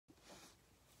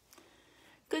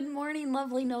Good morning,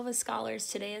 lovely Nova Scholars.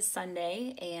 Today is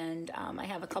Sunday, and I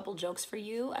have a couple jokes for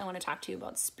you. I want to talk to you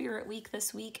about Spirit Week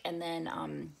this week, and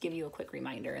then give you a quick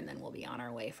reminder, and then we'll be on our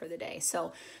way for the day.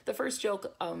 So the first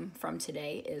joke from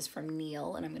today is from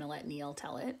Neil, and I'm going to let Neil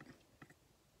tell it.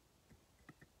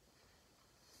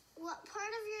 What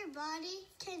part of your body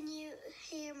can you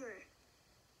hammer?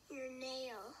 Your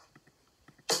nail.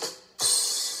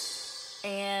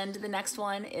 And the next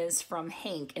one is from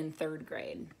Hank in 3rd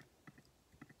grade.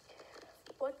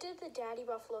 What did the daddy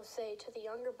buffalo say to the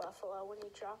younger buffalo when he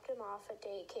dropped him off at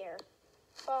daycare?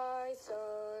 Bye,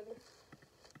 son.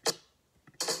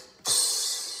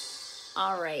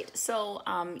 All right, so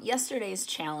yesterday's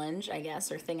challenge, I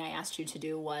guess, or thing I asked you to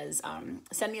do was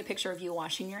send me a picture of you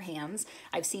washing your hands.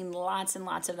 I've seen lots and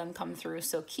lots of them come through,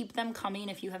 so keep them coming.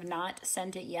 If you have not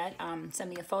sent it yet, send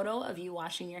me a photo of you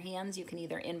washing your hands. You can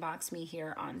either inbox me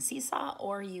here on Seesaw,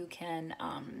 or you can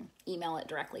email it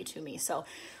directly to me. So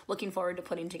looking forward to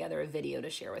putting together a video to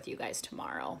share with you guys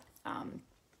tomorrow.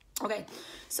 Okay,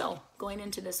 so going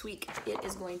into this week, it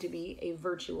is going to be a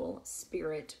virtual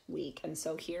Spirit Week. And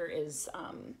so here is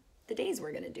the days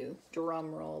we're going to do.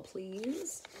 Drum roll,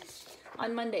 please.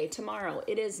 On Monday, tomorrow,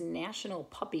 it is National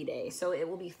Puppy Day. So it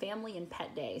will be Family and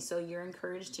Pet Day. So you're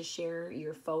encouraged to share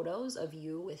your photos of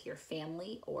you with your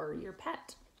family or your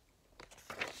pet.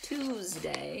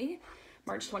 Tuesday,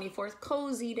 March 24th,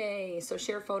 Cozy Day. So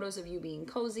share photos of you being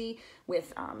cozy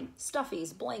with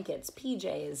stuffies, blankets,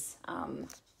 PJs,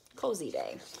 Cozy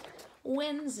Day.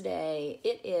 Wednesday,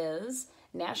 it is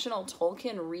National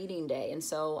Tolkien Reading Day. And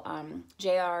so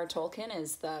J.R.R. Tolkien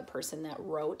is the person that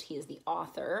wrote, he is the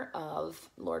author of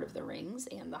Lord of the Rings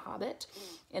and The Hobbit.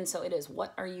 And so it is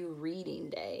What Are You Reading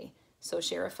Day. So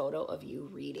share a photo of you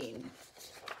reading.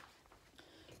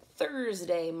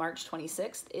 Thursday, March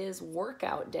 26th is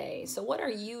Workout Day. So what are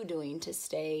you doing to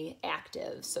stay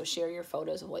active? So share your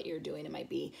photos of what you're doing. It might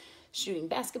be shooting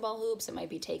basketball hoops, it might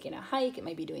be taking a hike, it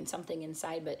might be doing something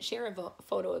inside, but share a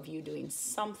photo of you doing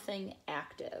something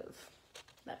active.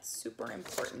 That's super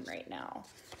important right now.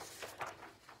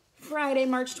 Friday,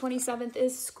 March 27th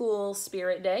is School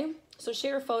Spirit Day. So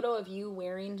share a photo of you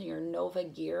wearing your Nova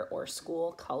gear or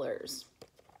school colors.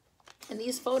 And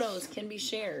these photos can be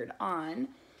shared on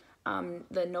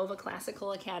the Nova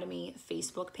Classical Academy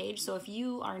Facebook page. So if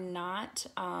you are not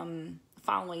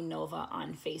following Nova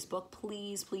on Facebook,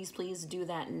 please do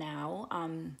that now.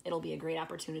 It'll be a great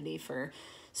opportunity for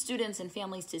students and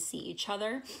families to see each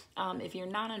other. If you're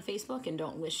not on Facebook and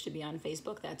don't wish to be on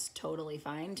Facebook, that's totally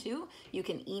fine too. You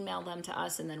can email them to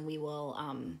us, and then we will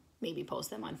maybe post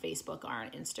them on Facebook or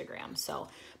on Instagram. So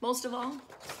most of all,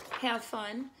 have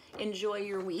fun, enjoy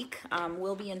your week.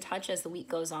 We'll be in touch as the week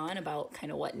goes on about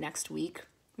kind of what next week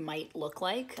might look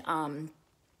like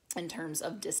in terms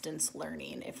of distance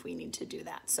learning, if we need to do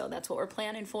that. So that's what we're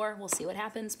planning for. We'll see what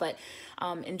happens, but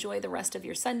enjoy the rest of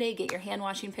your Sunday, get your hand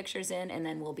washing pictures in, and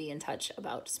then we'll be in touch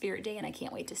about Spirit Day. And I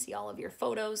can't wait to see all of your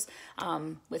photos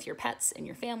with your pets and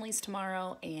your families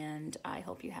tomorrow. And I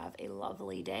hope you have a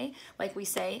lovely day. Like we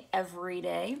say every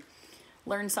day,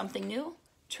 learn something new,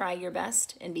 try your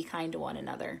best, and be kind to one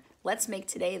another. Let's make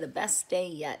today the best day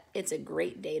yet. It's a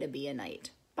great day to be a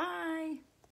knight.